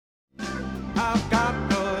I've got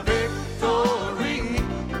the victory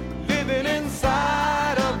living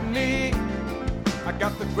inside of me. I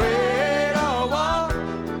got the greater one.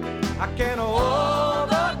 I can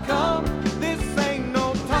overcome. This ain't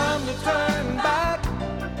no time to turn back.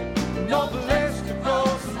 No place to go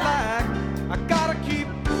slack. I gotta keep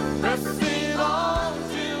pressing on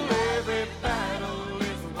till every battle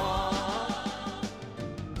is won.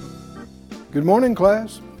 Good morning,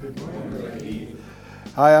 class. Good morning.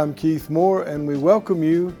 Hi, I'm Keith Moore, and we welcome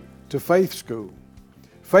you to Faith School.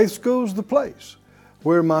 Faith School is the place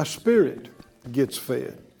where my spirit gets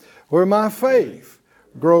fed, where my faith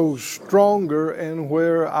grows stronger, and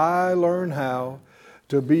where I learn how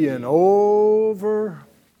to be an overcomer.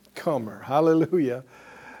 Hallelujah.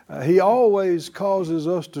 He always causes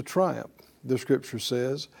us to triumph, the Scripture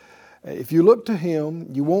says. If you look to Him,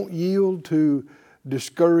 you won't yield to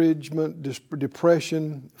discouragement,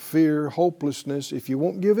 depression, fear, hopelessness. If you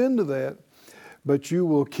won't give in to that, but you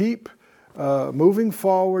will keep moving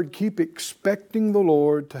forward, keep expecting the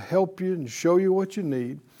Lord to help you and show you what you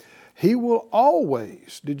need, He will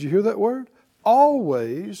always, did you hear that word?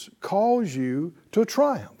 Always cause you to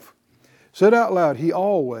triumph. Say it out loud. He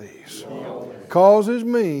always causes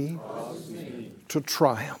me to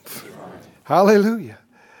triumph. Hallelujah.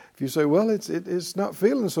 If you say, well, it's not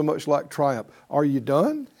feeling so much like triumph. Are you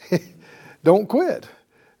done? Don't quit.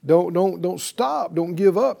 Don't stop. Don't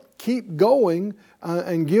give up. Keep going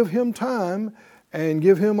and give Him time and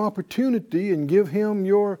give Him opportunity and give Him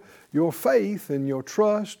your faith and your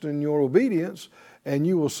trust and your obedience, and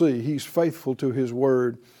you will see He's faithful to His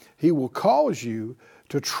word. He will cause you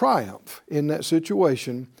to triumph in that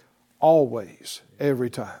situation always,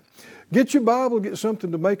 every time. Get your Bible, get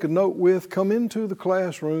something to make a note with, come into the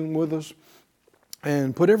classroom with us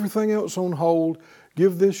and put everything else on hold.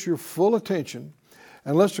 Give this your full attention,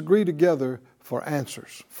 and let's agree together for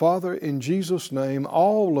answers. Father, in Jesus' name,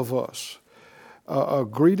 all of us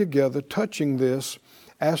agree together, touching this,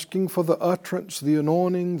 asking for the utterance, the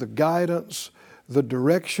anointing, the guidance, the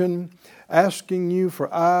direction, asking you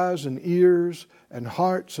for eyes and ears and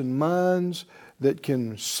hearts and minds that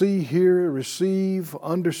can see, hear, receive,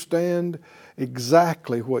 understand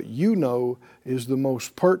exactly what you know is the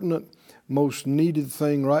most pertinent, most needed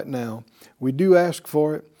thing right now. We do ask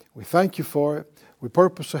for it. We thank you for it. We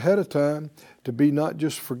purpose ahead of time to be not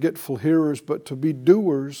just forgetful hearers, but to be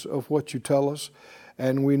doers of what you tell us.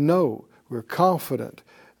 And we know, we're confident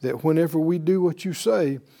that whenever we do what you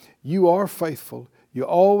say, you are faithful. You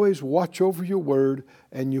always watch over your word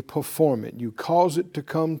and you perform it. You cause it to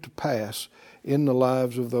come to pass in the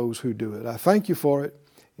lives of those who do it. I thank you for it.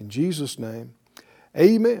 In Jesus' name,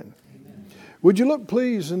 amen. Would you look,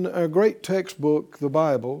 please, in a great textbook, the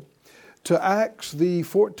Bible, to Acts, the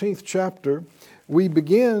 14th chapter. We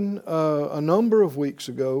began a number of weeks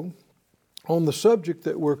ago on the subject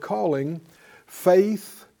that we're calling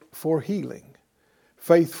faith for healing.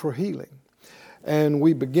 Faith for healing. And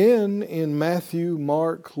we began in Matthew,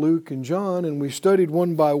 Mark, Luke, and John, and we studied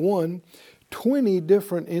one by one 20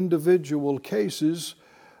 different individual cases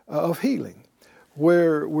of healing,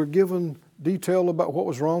 where we're given detail about what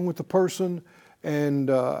was wrong with the person and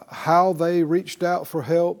how they reached out for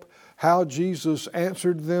help, how Jesus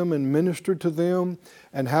answered them and ministered to them,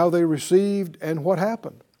 and how they received and what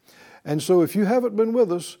happened. And so if you haven't been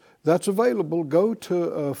with us, that's available. Go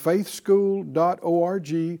to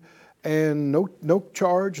faithschool.org, and no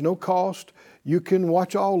charge, no cost. You can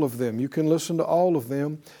watch all of them. You can listen to all of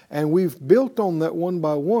them. And we've built on that one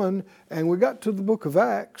by one, and we got to the book of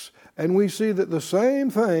Acts, and we see that the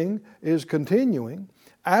same thing is continuing.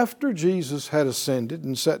 After Jesus had ascended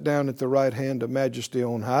and sat down at the right hand of Majesty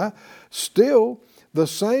on high, still the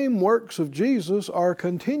same works of Jesus are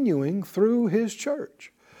continuing through His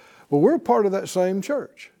church. Well, we're part of that same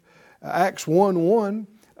church. Acts 1:1,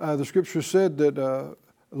 the Scripture said that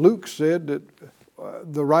Luke said that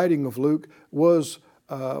the writing of Luke was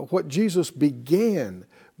what Jesus began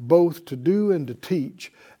both to do and to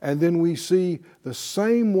teach. And then we see the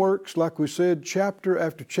same works, like we said, chapter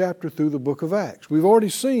after chapter through the book of Acts. We've already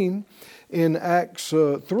seen in Acts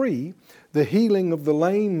 3 the healing of the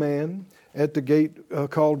lame man at the gate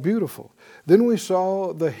called Beautiful. Then we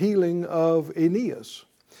saw the healing of Aeneas.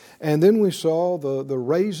 And then we saw the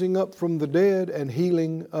raising up from the dead and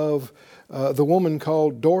healing of the woman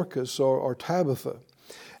called Dorcas or Tabitha.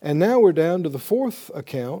 And now we're down to the fourth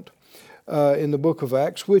account in the book of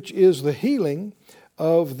Acts, which is the healing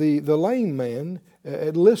of the lame man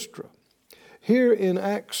at Lystra. Here in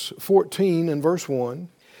Acts 14 and verse 1,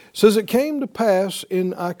 it says, "It came to pass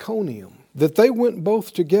in Iconium that they went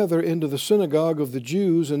both together into the synagogue of the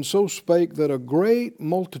Jews, and so spake that a great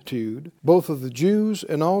multitude, both of the Jews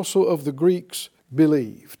and also of the Greeks,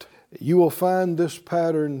 believed. You will find this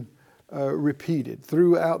pattern repeated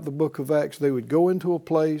throughout the book of Acts. They would go into a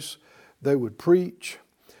place, they would preach,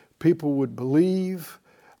 people would believe,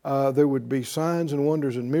 there would be signs and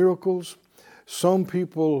wonders and miracles. Some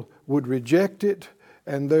people would reject it,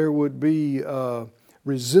 and there would be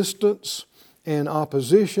resistance and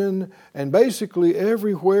opposition, and basically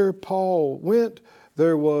everywhere Paul went,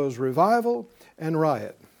 there was revival and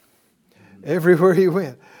riot. Everywhere he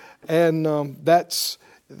went. And that's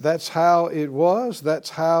how it was,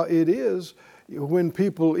 that's how it is when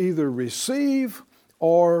people either receive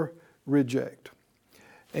or reject.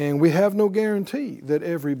 And we have no guarantee that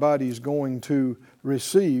everybody's going to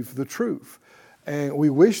receive the truth. And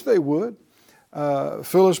we wish they would.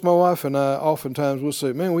 Phyllis, my wife, and I oftentimes will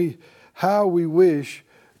say, man, how we wish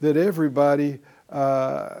that everybody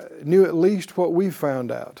knew at least what we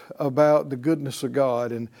found out about the goodness of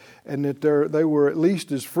God, and that they were at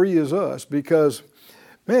least as free as us, because,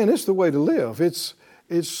 man, it's the way to live. It's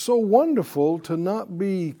so wonderful to not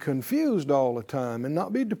be confused all the time and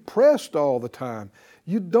not be depressed all the time.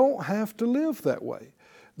 You don't have to live that way.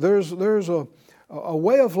 There's a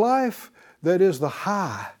way of life that is the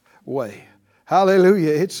high way.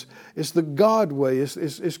 Hallelujah. It's the God way.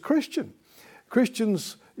 It's Christian.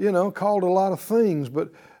 Christians, called a lot of things,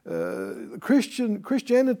 but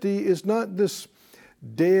Christianity is not this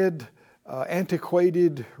dead,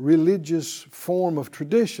 antiquated religious form of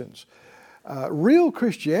traditions. Real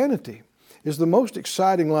Christianity is the most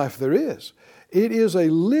exciting life there is. It is a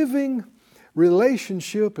living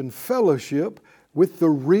relationship and fellowship with the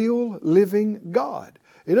real living God.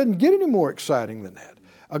 It doesn't get any more exciting than that.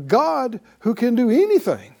 A God who can do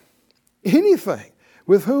anything,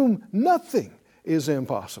 with whom nothing is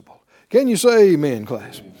impossible. Can you say amen,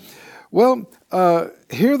 class? Well,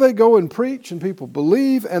 here they go and preach, and people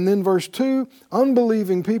believe. And then verse 2,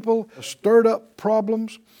 unbelieving people stirred up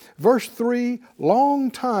problems. Verse 3,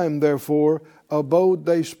 long time therefore abode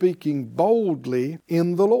they speaking boldly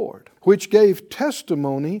in the Lord, which gave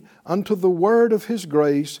testimony unto the word of his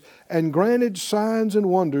grace, and granted signs and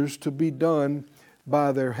wonders to be done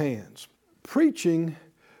by their hands. Preaching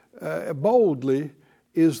boldly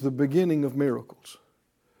is the beginning of miracles.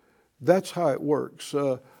 That's how it works.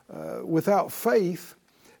 Without faith,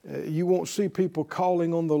 you won't see people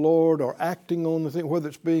calling on the Lord or acting on the thing, whether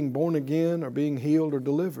it's being born again or being healed or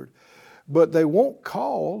delivered. But they won't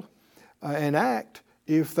call and act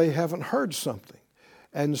if they haven't heard something.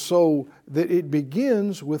 And so that it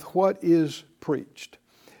begins with what is preached.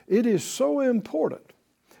 It is so important,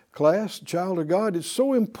 class, child of God, it's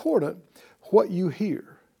so important what you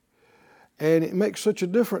hear. And it makes such a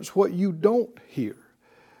difference what you don't hear.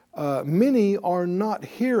 Many are not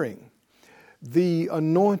hearing the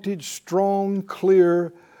anointed, strong,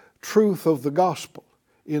 clear truth of the gospel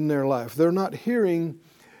in their life. They're not hearing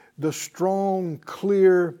the strong,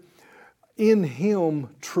 clear, in Him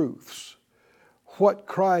truths. What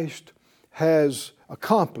Christ has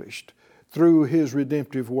accomplished through His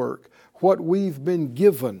redemptive work. What we've been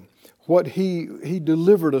given. What He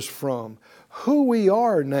delivered us from. Who we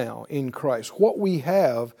are now in Christ. What we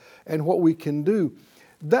have and what we can do.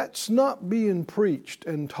 That's not being preached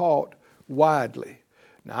and taught widely.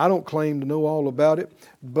 Now, I don't claim to know all about it,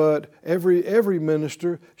 but every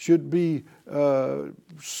minister should be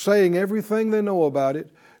saying everything they know about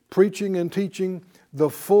it, preaching and teaching the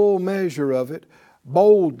full measure of it,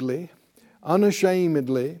 boldly,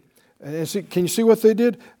 unashamedly. And see, can you see what they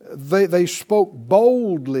did? They spoke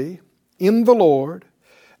boldly in the Lord,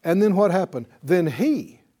 and then what happened? Then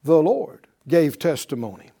He, the Lord, gave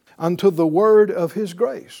testimony unto the word of His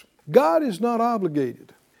grace. God is not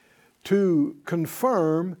obligated to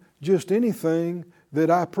confirm just anything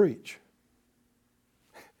that I preach.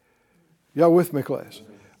 Y'all with me, class?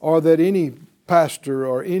 Or that any pastor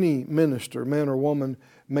or any minister, man or woman,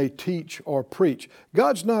 may teach or preach.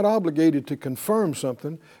 God's not obligated to confirm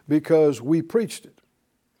something because we preached it.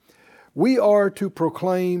 We are to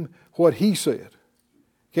proclaim what He said.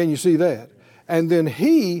 Can you see that? And then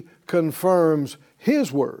He confirms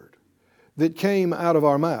His word that came out of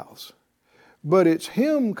our mouths. But it's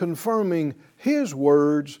Him confirming His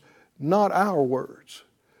words, not our words.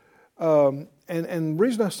 And the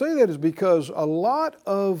reason I say that is because a lot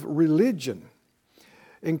of religion,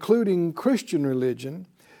 including Christian religion,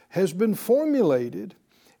 has been formulated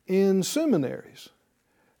in seminaries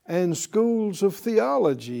and schools of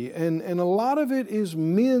theology. And a lot of it is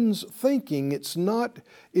men's thinking. It's not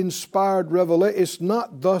inspired revelation. It's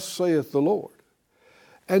not thus saith the Lord.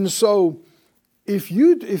 And so If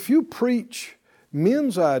you preach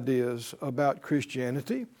men's ideas about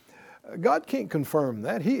Christianity, God can't confirm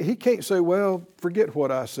that. He can't say, well, forget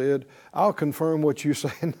what I said. I'll confirm what you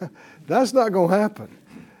say. That's not going to happen.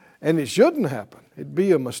 And it shouldn't happen. It'd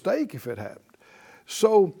be a mistake if it happened.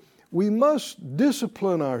 So we must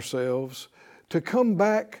discipline ourselves to come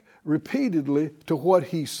back repeatedly to what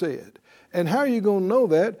He said. And how are you going to know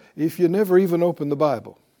that if you never even open the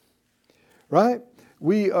Bible? Right?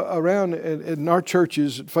 We, around in our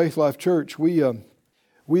churches, at Faith Life Church, we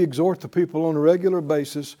exhort the people on a regular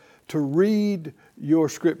basis to read your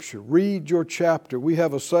scripture, read your chapter. We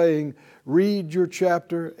have a saying, read your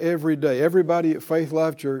chapter every day. Everybody at Faith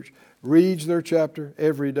Life Church reads their chapter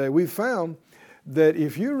every day. We've found that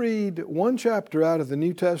if you read one chapter out of the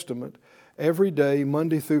New Testament every day,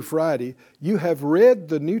 Monday through Friday, you have read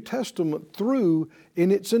the New Testament through in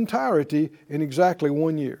its entirety in exactly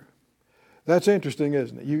 1 year. That's interesting,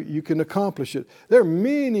 isn't it? You can accomplish it. There are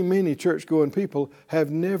many, many church-going people have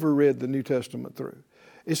never read the New Testament through.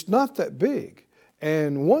 It's not that big.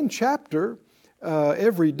 And one chapter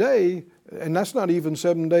every day, and that's not even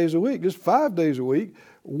 7 days a week, just 5 days a week,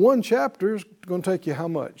 one chapter is going to take you how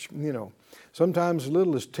much? Sometimes as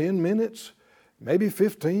little as 10 minutes, maybe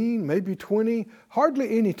 15, maybe 20,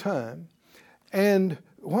 hardly any time. And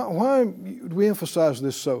why do we emphasize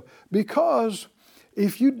this so? Because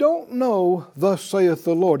if you don't know, thus saith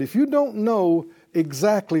the Lord, if you don't know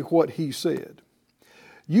exactly what He said,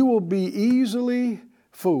 you will be easily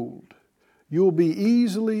fooled. You will be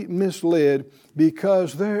easily misled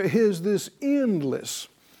because there is this endless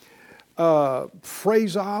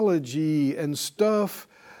phraseology and stuff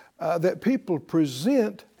that people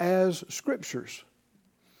present as scriptures.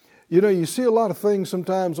 You see a lot of things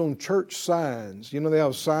sometimes on church signs. They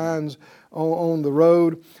have signs on the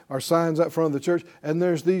road or signs out front of the church, and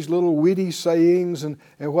there's these little witty sayings and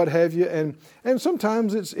what have you. And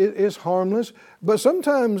sometimes it's harmless, but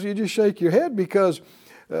sometimes you just shake your head because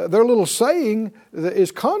their little saying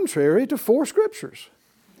is contrary to 4 scriptures.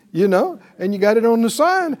 And you got it on the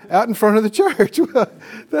sign out in front of the church.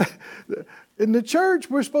 In the church,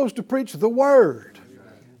 we're supposed to preach the Word.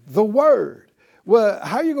 The Word. Well,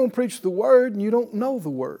 how are you going to preach the Word and you don't know the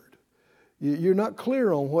Word? You're not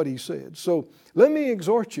clear on what He said. So let me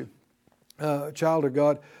exhort you, child of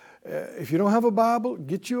God. If you don't have a Bible,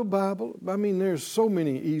 get you a Bible. There's so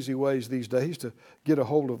many easy ways these days to get a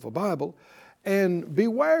hold of a Bible. And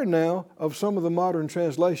beware now of some of the modern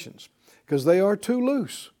translations because they are too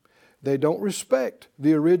loose. They don't respect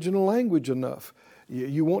the original language enough.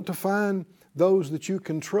 You want to find those that you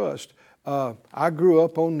can trust. I grew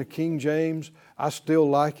up on the King James. I still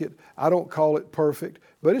like it. I don't call it perfect,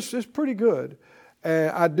 but it's pretty good.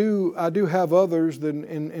 I do have others than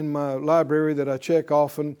in my library that I check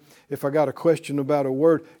often if I got a question about a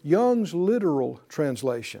word. Young's literal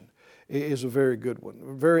translation is a very good one,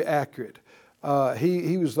 very accurate.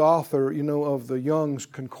 He was the author, of the Young's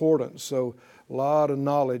Concordance, so a lot of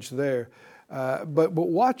knowledge there. But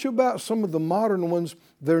watch about some of the modern ones.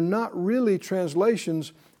 They're not really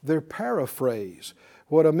translations, they're paraphrase.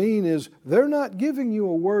 What I mean is they're not giving you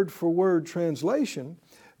a word-for-word translation.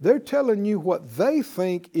 They're telling you what they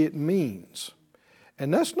think it means.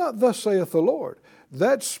 And that's not thus saith the Lord.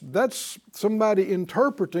 That's somebody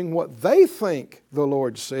interpreting what they think the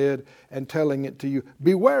Lord said and telling it to you.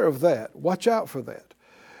 Beware of that. Watch out for that.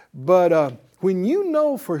 But when you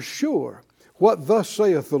know for sure what thus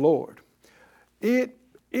saith the Lord,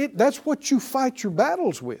 that's what you fight your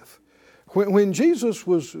battles with. When Jesus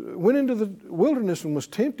went into the wilderness and was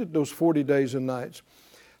tempted those 40 days and nights,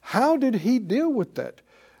 how did He deal with that?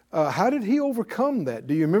 How did He overcome that?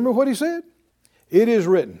 Do you remember what He said? It is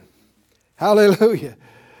written. Hallelujah.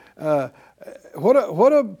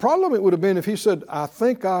 What a problem it would have been if He said, I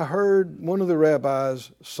think I heard one of the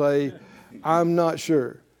rabbis say, I'm not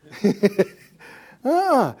sure.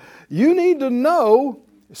 You need to know,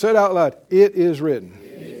 say it out loud, it is written.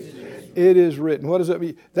 It is written. What does that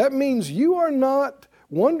mean? That means you are not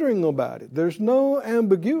wondering about it. There's no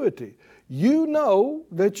ambiguity. You know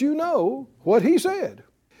that you know what He said.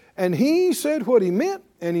 And He said what He meant,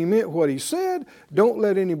 and He meant what He said. Don't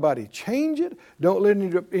let anybody change it. Don't let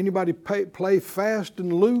anybody play fast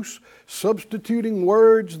and loose, substituting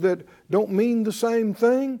words that don't mean the same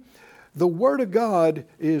thing. The Word of God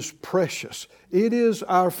is precious. It is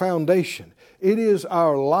our foundation. It is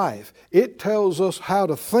our life. It tells us how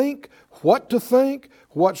to think,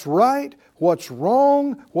 what's right, what's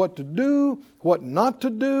wrong, what to do, what not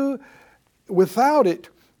to do. Without it,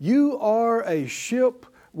 you are a ship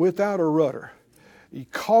without a rudder.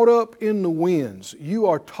 caught up in the winds. You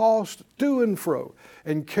are tossed to and fro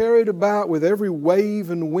and carried about with every wave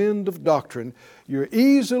and wind of doctrine. You're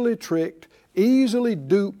easily tricked, easily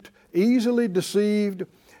duped, easily deceived.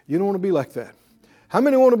 You don't want to be like that. How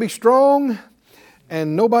many want to be strong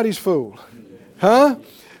and nobody's fool? Huh?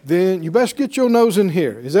 Then you best get your nose in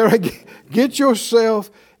here. Is that right? Get yourself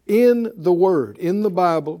in the Word, in the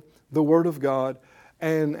Bible, the Word of God,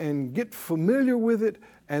 and get familiar with it,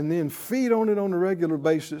 and then feed on it on a regular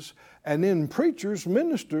basis. And then preachers,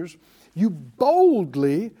 ministers, you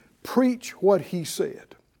boldly preach what He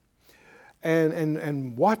said.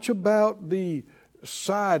 And watch about the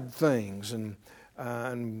side things and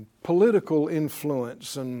political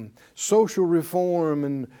influence and social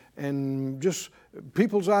reform and just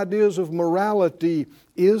people's ideas of morality.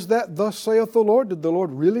 Is that thus saith the Lord? Did the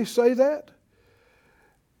Lord really say that?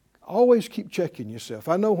 Always keep checking yourself.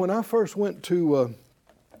 I know when I first went to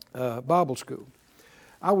Bible school,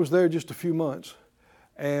 I was there just a few months,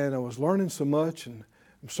 and I was learning so much, and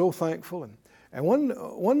I'm so thankful. And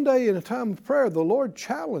one day in a time of prayer, the Lord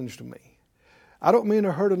challenged me. I don't mean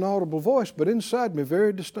I heard an audible voice, but inside me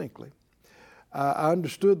very distinctly, I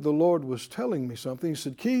understood the Lord was telling me something. He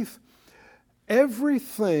said, Keith,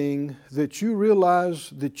 everything that you realize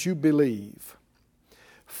that you believe,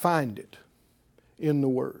 find it in the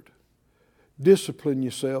Word. Discipline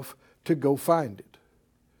yourself to go find it.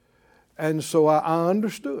 And so I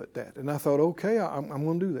understood that. And I thought, okay, I'm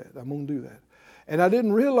going to do that. I'm going to do that. And I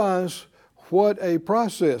didn't realize what a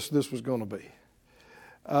process this was going to be.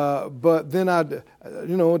 But then a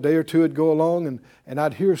day or two would go along and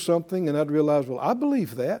I'd hear something and I'd realize, well, I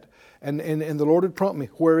believe that. And the Lord would prompt me,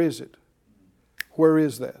 where is it? Where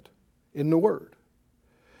is that? In the Word.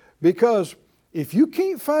 Because if you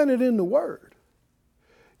can't find it in the Word,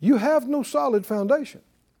 you have no solid foundation.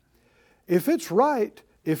 If it's right,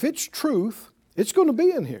 if it's truth, it's going to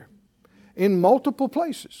be in here in multiple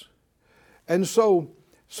places. And so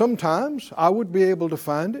sometimes I would be able to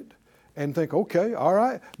find it and think, okay, all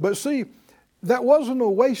right. But see, that wasn't a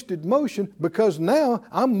wasted motion because now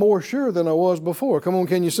I'm more sure than I was before. Come on,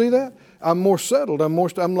 can you see that? I'm more settled. I'm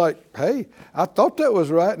like, hey, I thought that was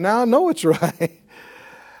right. Now I know it's right.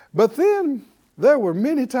 But then there were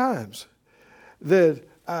many times that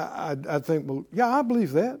I think, well, yeah, I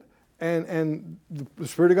believe that. And the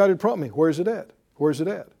Spirit of God would prompt me, where's it at? Where's it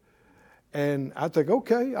at? And I'd think,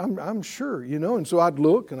 okay, I'm sure, and so I'd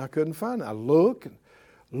look and I couldn't find it. I'd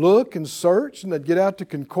look and search, and I'd get out to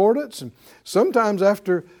concordance, and sometimes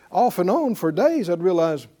after off and on for days, I'd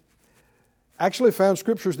realize I actually found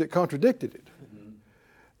scriptures that contradicted it. Mm-hmm.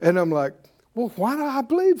 And I'm like, well, why do I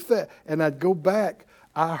believe that? And I'd go back.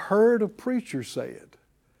 I heard a preacher say it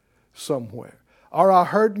somewhere, or I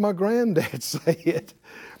heard my granddad say it.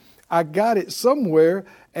 I got it somewhere,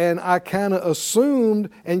 and I kind of assumed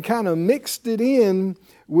and kind of mixed it in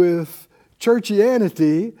with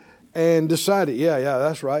churchianity and decided, yeah,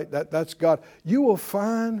 that's right, that's God. You will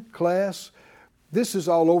find, class, this is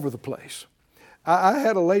all over the place. I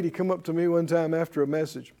had a lady come up to me one time after a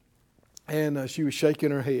message, and she was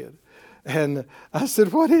shaking her head. And I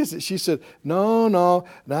said, what is it? She said, no,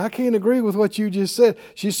 I can't agree with what you just said.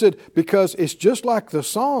 She said, because it's just like the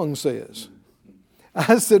song says.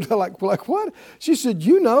 I said, like what? She said,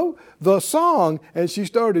 the song. And she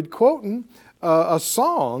started quoting a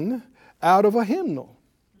song out of a hymnal,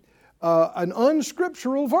 an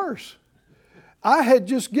unscriptural verse. I had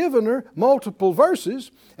just given her multiple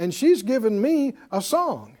verses, and she's given me a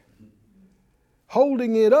song,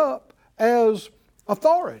 holding it up as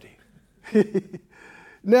authority.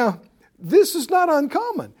 Now, this is not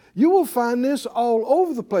uncommon. You will find this all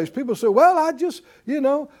over the place. People say, well, I just,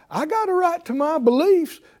 I got a right to my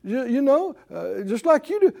beliefs, just like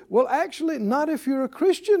you do. Well, actually, not if you're a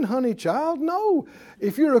Christian, honey child. No.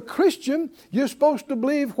 If you're a Christian, you're supposed to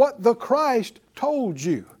believe what the Christ told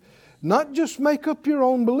you. Not just make up your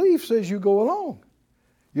own beliefs as you go along.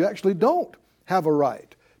 You actually don't have a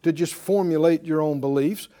right to just formulate your own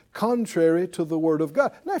beliefs contrary to the Word of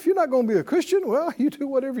God. Now, if you're not going to be a Christian, well, you do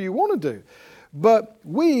whatever you want to do. But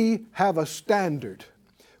we have a standard.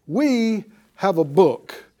 We have a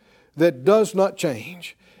book that does not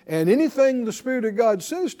change. And anything the Spirit of God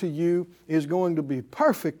says to you is going to be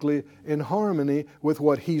perfectly in harmony with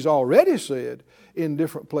what He's already said in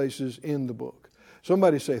different places in the book.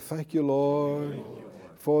 Somebody say, thank you, Lord,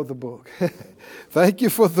 for the book. Thank you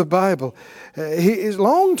for the Bible. His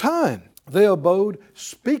long time they abode,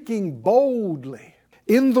 speaking boldly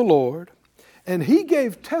in the Lord, and He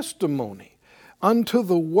gave testimony unto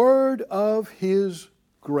the word of His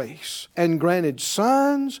grace, and granted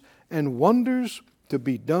signs and wonders to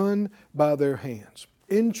be done by their hands.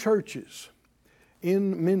 In churches,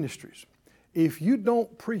 in ministries. If you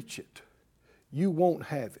don't preach it, you won't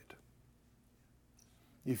have it.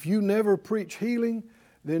 If you never preach healing,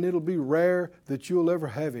 then it'll be rare that you'll ever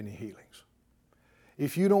have any healings.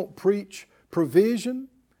 If you don't preach provision,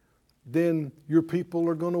 then your people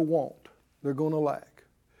are going to want. They're going to lack.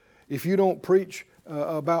 If you don't preach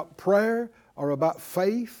about prayer or about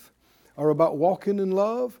faith or about walking in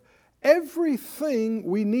love, everything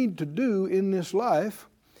we need to do in this life,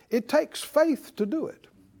 it takes faith to do it.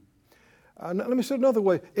 Let me say it another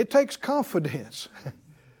way. It takes confidence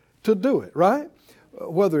to do it, right?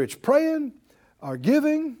 Whether it's praying or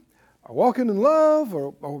giving or walking in love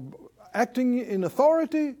or acting in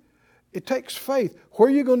authority, it takes faith. Where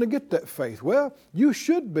are you going to get that faith? Well, you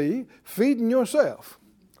should be feeding yourself,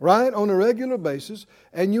 right, on a regular basis,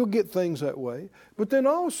 and you'll get things that way. But then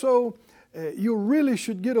also, you really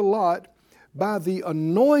should get a lot by the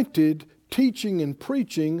anointed teaching and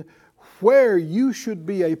preaching where you should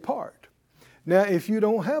be a part. Now, if you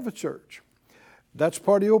don't have a church, that's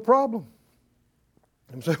part of your problem.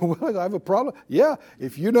 I'm saying, well, I have a problem. Yeah,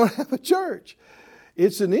 if you don't have a church,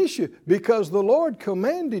 it's an issue because the Lord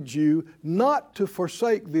commanded you not to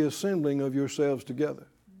forsake the assembling of yourselves together.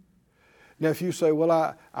 Now, if you say, well,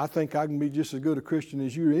 I think I can be just as good a Christian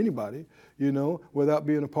as you or anybody, without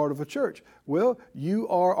being a part of a church. Well, you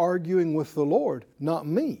are arguing with the Lord, not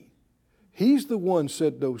me. He's the one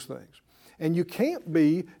said those things. And you can't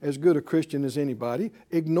be as good a Christian as anybody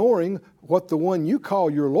ignoring what the one you call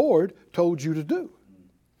your Lord told you to do.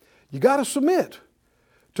 You got to submit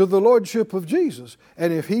to the lordship of Jesus.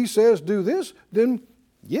 And if He says do this, then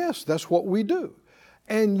yes, that's what we do.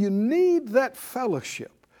 And you need that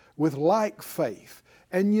fellowship with like faith.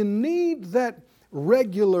 And you need that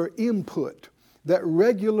regular input, that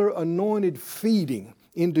regular anointed feeding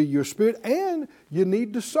into your spirit. And you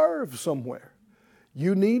need to serve somewhere.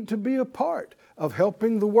 You need to be a part of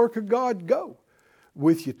helping the work of God go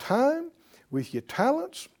with your time, with your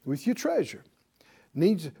talents, with your treasure.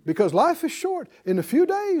 Because life is short. In a few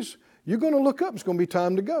days, you're going to look up. It's going to be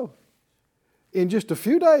time to go. In just a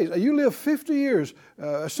few days, you live 50 years,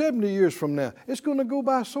 70 years from now. It's going to go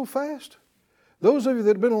by so fast. Those of you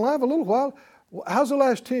that have been alive a little while, how's the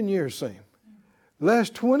last 10 years seem? The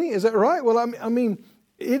last 20? Is that right? Well, I mean,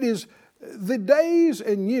 it is. The days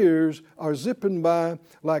and years are zipping by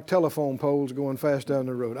like telephone poles going fast down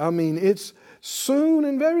the road. I mean, it's soon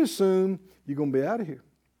and very soon you're going to be out of here.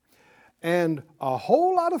 And a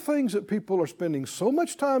whole lot of things that people are spending so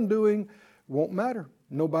much time doing won't matter.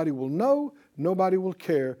 Nobody will know. Nobody will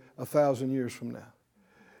care 1,000 years from now.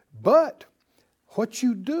 But what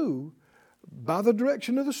you do by the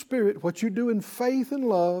direction of the Spirit, what you do in faith and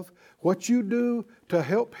love, what you do to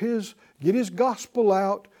help get His gospel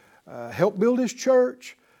out, help build His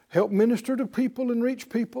church, help minister to people and reach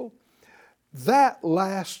people, that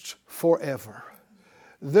lasts forever.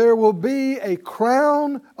 There will be a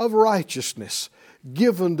crown of righteousness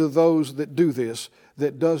given to those that do this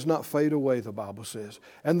that does not fade away, the Bible says.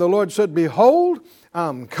 And the Lord said, behold,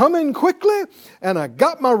 I'm coming quickly, and I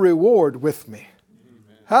got my reward with me.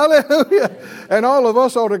 Amen. Hallelujah. And all of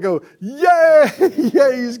us ought to go, yay,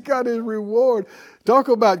 yeah, He's got His reward. Talk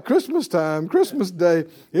about Christmas time, Christmas Day.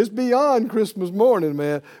 It's beyond Christmas morning,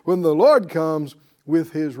 man, when the Lord comes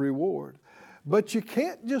with His reward. But you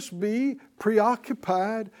can't just be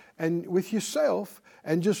preoccupied and with yourself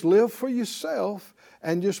and just live for yourself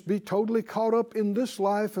and just be totally caught up in this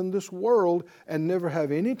life and this world and never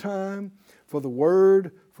have any time for the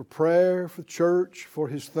Word, for prayer, for church, for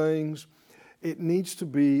His things. It needs to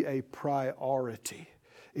be a priority.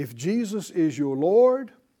 If Jesus is your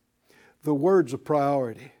Lord, the Word's a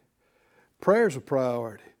priority. Prayer's a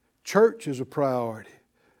priority. Church is a priority.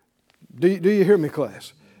 Do you hear me,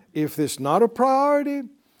 class? If it's not a priority,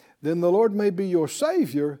 then the Lord may be your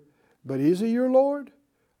Savior, but is He your Lord?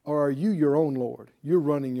 Or are you your own Lord? You're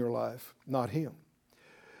running your life, not Him.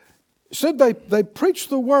 It said they preached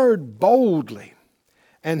the Word boldly,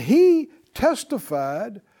 and He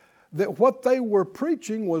testified that what they were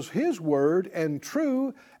preaching was His Word and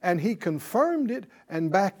true, and He confirmed it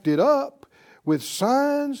and backed it up with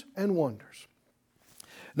signs and wonders.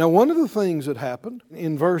 Now, one of the things that happened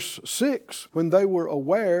in verse 6, when they were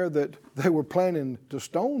aware that they were planning to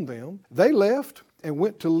stone them, they left and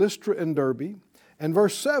went to Lystra and Derbe. And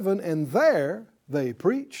verse 7, and there they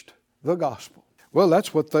preached the gospel. Well,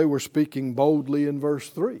 that's what they were speaking boldly in verse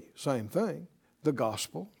 3. Same thing. The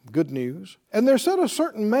gospel, good news. And there sat a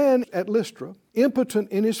certain man at Lystra, impotent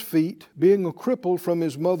in his feet, being a cripple from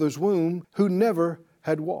his mother's womb, who never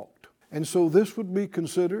had walked. And so this would be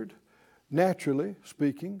considered, naturally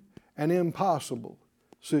speaking, an impossible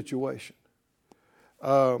situation.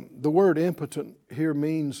 The word impotent here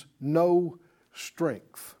means no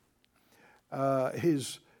strength.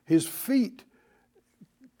 His feet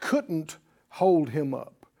couldn't hold him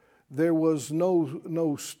up. There was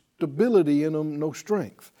no stability in him, no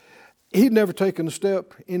strength. He'd never taken a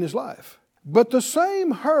step in his life. But the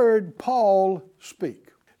same heard Paul speak.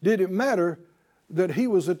 Did it matter that he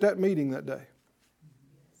was at that meeting that day?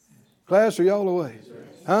 Class, are y'all away?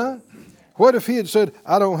 Huh? What if he had said,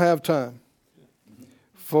 I don't have time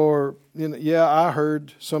for, I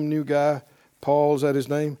heard some new guy, Paul's that his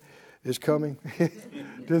name, is coming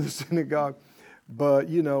to the synagogue. But,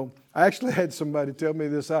 I actually had somebody tell me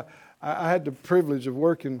this. I had the privilege of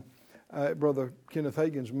working at Brother Kenneth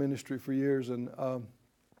Hagin's ministry for years, and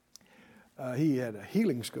he had a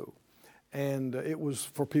healing school. And it was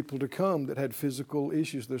for people to come that had physical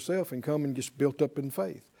issues themselves and come and just built up in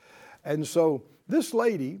faith. And so this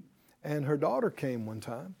lady and her daughter came one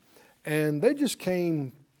time, and they just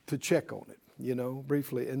came to check on it,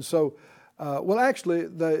 briefly. And so,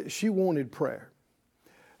 she wanted prayer.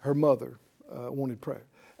 Her mother wanted prayer.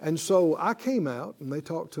 And so I came out, and they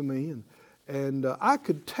talked to me, and I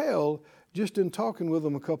could tell just in talking with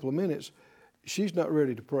them a couple of minutes, she's not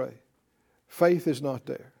ready to pray. Faith is not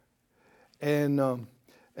there. And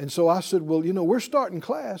so I said, well, we're starting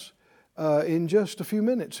class in just a few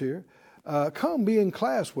minutes here. Come be in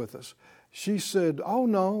class with us. She said, oh,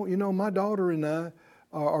 no, my daughter and I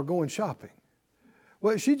are going shopping.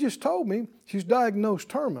 Well, she just told me she's diagnosed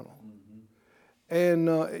terminal. And,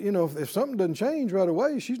 if something doesn't change right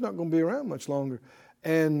away, she's not going to be around much longer.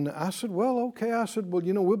 And I said, well, okay. I said, well,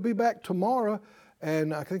 we'll be back tomorrow.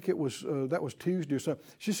 And I think that was Tuesday or something.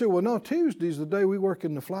 She said, well, no, Tuesday's the day we work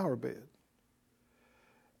in the flower bed.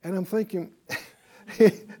 And I'm thinking,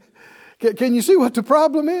 can you see what the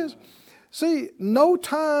problem is? See, no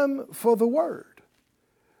time for the word.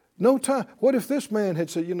 No time. What if this man had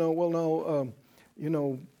said,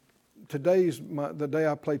 today's the day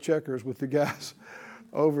I play checkers with the guys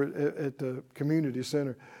over at the community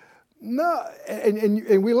center. No,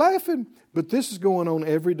 and we're laughing, but this is going on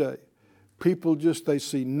every day. People they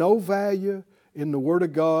see no value in the Word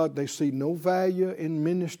of God. They see no value in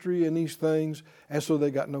ministry and these things, and so they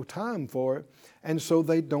got no time for it. And so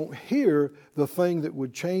they don't hear the thing that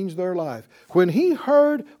would change their life. When he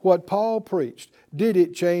heard what Paul preached, did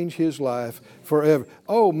it change his life forever?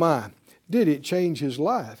 Oh my, did it change his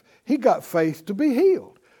life? He got faith to be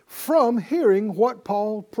healed from hearing what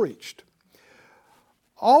Paul preached.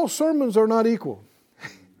 All sermons are not equal.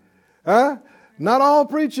 Huh? Not all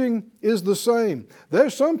preaching is the same.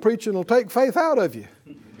 There's some preaching that'll take faith out of you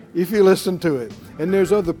if you listen to it. And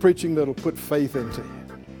there's other preaching that'll put faith into you.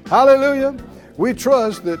 Hallelujah. We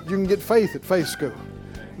trust that you can get faith at faith school.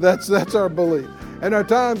 That's our belief. And our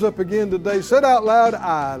time's up again today. Said out loud,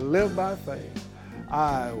 I live by faith.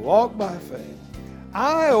 I walk by faith.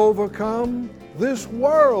 I overcome this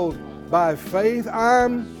world by faith.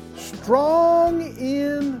 I'm strong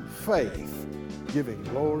in faith, giving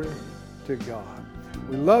glory to God.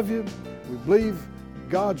 We love you. We believe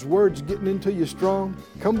God's Word's getting into you strong.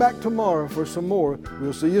 Come back tomorrow for some more.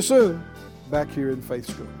 We'll see you soon back here in Faith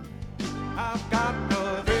School. I've got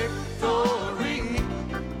the victory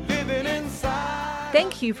living inside.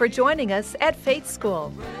 Thank you for joining us at Faith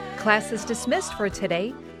School. Class is dismissed for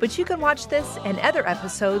today, but you can watch this and other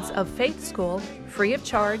episodes of Faith School free of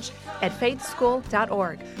charge at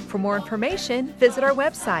faithschool.org. For more information, visit our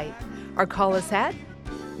website or call us at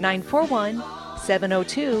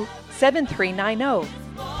 941-702-7390.